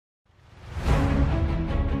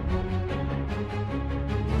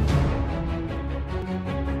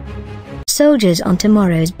soldiers on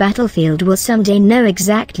tomorrow's battlefield will someday know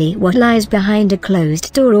exactly what lies behind a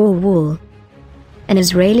closed door or wall. An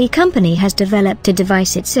Israeli company has developed a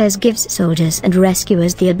device it says gives soldiers and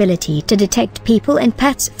rescuers the ability to detect people and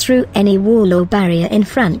pets through any wall or barrier in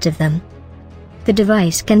front of them. The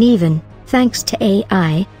device can even, thanks to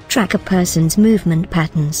AI, track a person's movement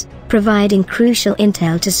patterns, providing crucial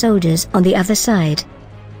intel to soldiers on the other side.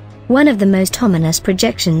 One of the most ominous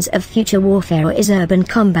projections of future warfare is urban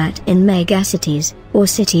combat in megacities, or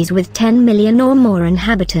cities with 10 million or more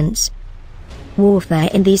inhabitants. Warfare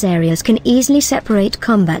in these areas can easily separate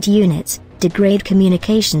combat units, degrade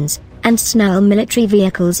communications, and snarl military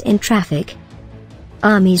vehicles in traffic.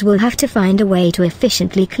 Armies will have to find a way to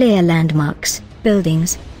efficiently clear landmarks,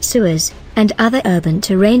 buildings, sewers, and other urban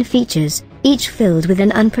terrain features, each filled with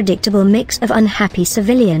an unpredictable mix of unhappy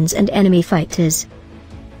civilians and enemy fighters.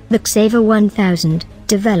 The Xaver 1000,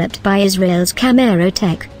 developed by Israel's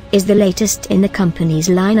camero-tech, is the latest in the company's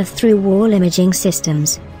line of through-wall imaging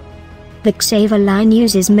systems. The Xaver line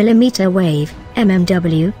uses millimeter wave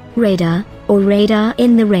 (mmW) radar, or radar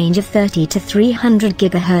in the range of 30 to 300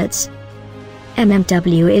 GHz.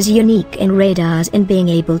 mmW is unique in radars in being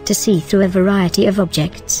able to see through a variety of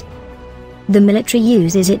objects. The military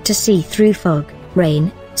uses it to see through fog,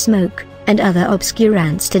 rain, smoke, and other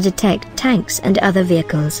obscurants to detect tanks and other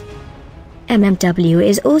vehicles. mmW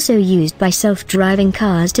is also used by self-driving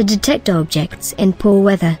cars to detect objects in poor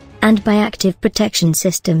weather, and by active protection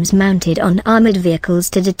systems mounted on armored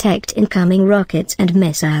vehicles to detect incoming rockets and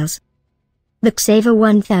missiles. The Xaver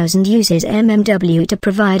 1000 uses mmW to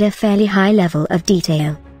provide a fairly high level of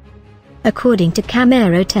detail. According to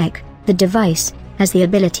camero-tech, the device has the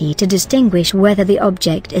ability to distinguish whether the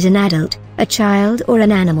object is an adult, a child or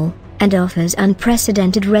an animal, and offers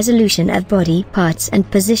unprecedented resolution of body parts and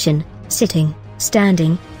position, sitting,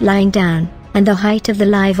 standing, lying down, and the height of the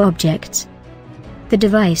live objects. The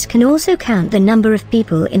device can also count the number of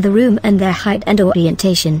people in the room and their height and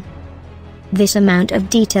orientation. This amount of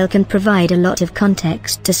detail can provide a lot of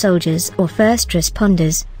context to soldiers or first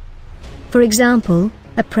responders. For example,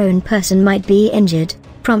 a prone person might be injured,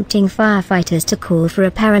 prompting firefighters to call for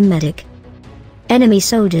a paramedic. Enemy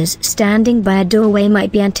soldiers standing by a doorway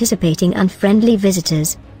might be anticipating unfriendly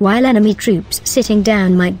visitors, while enemy troops sitting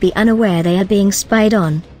down might be unaware they are being spied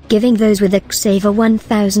on, giving those with the Xaver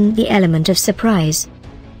 1000 the element of surprise.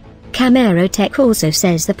 Camero-tech also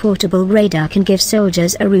says the portable radar can give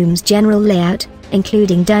soldiers a room's general layout,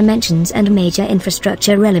 including dimensions and major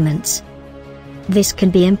infrastructure elements. This can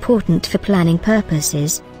be important for planning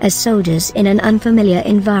purposes, as soldiers in an unfamiliar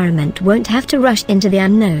environment won't have to rush into the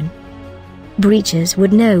unknown. Breachers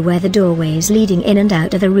would know where the doorways leading in and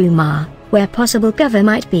out of the room are, where possible cover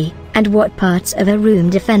might be, and what parts of a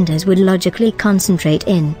room defenders would logically concentrate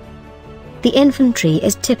in. The infantry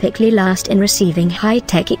is typically last in receiving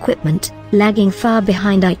high-tech equipment, lagging far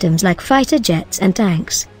behind items like fighter jets and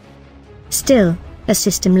tanks. Still, a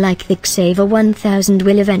system like the Xaver 1000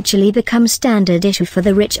 will eventually become standard issue for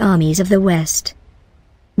the rich armies of the West.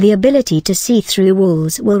 The ability to see through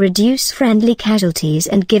walls will reduce friendly casualties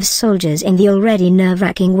and give soldiers in the already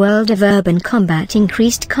nerve-wracking world of urban combat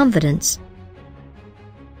increased confidence.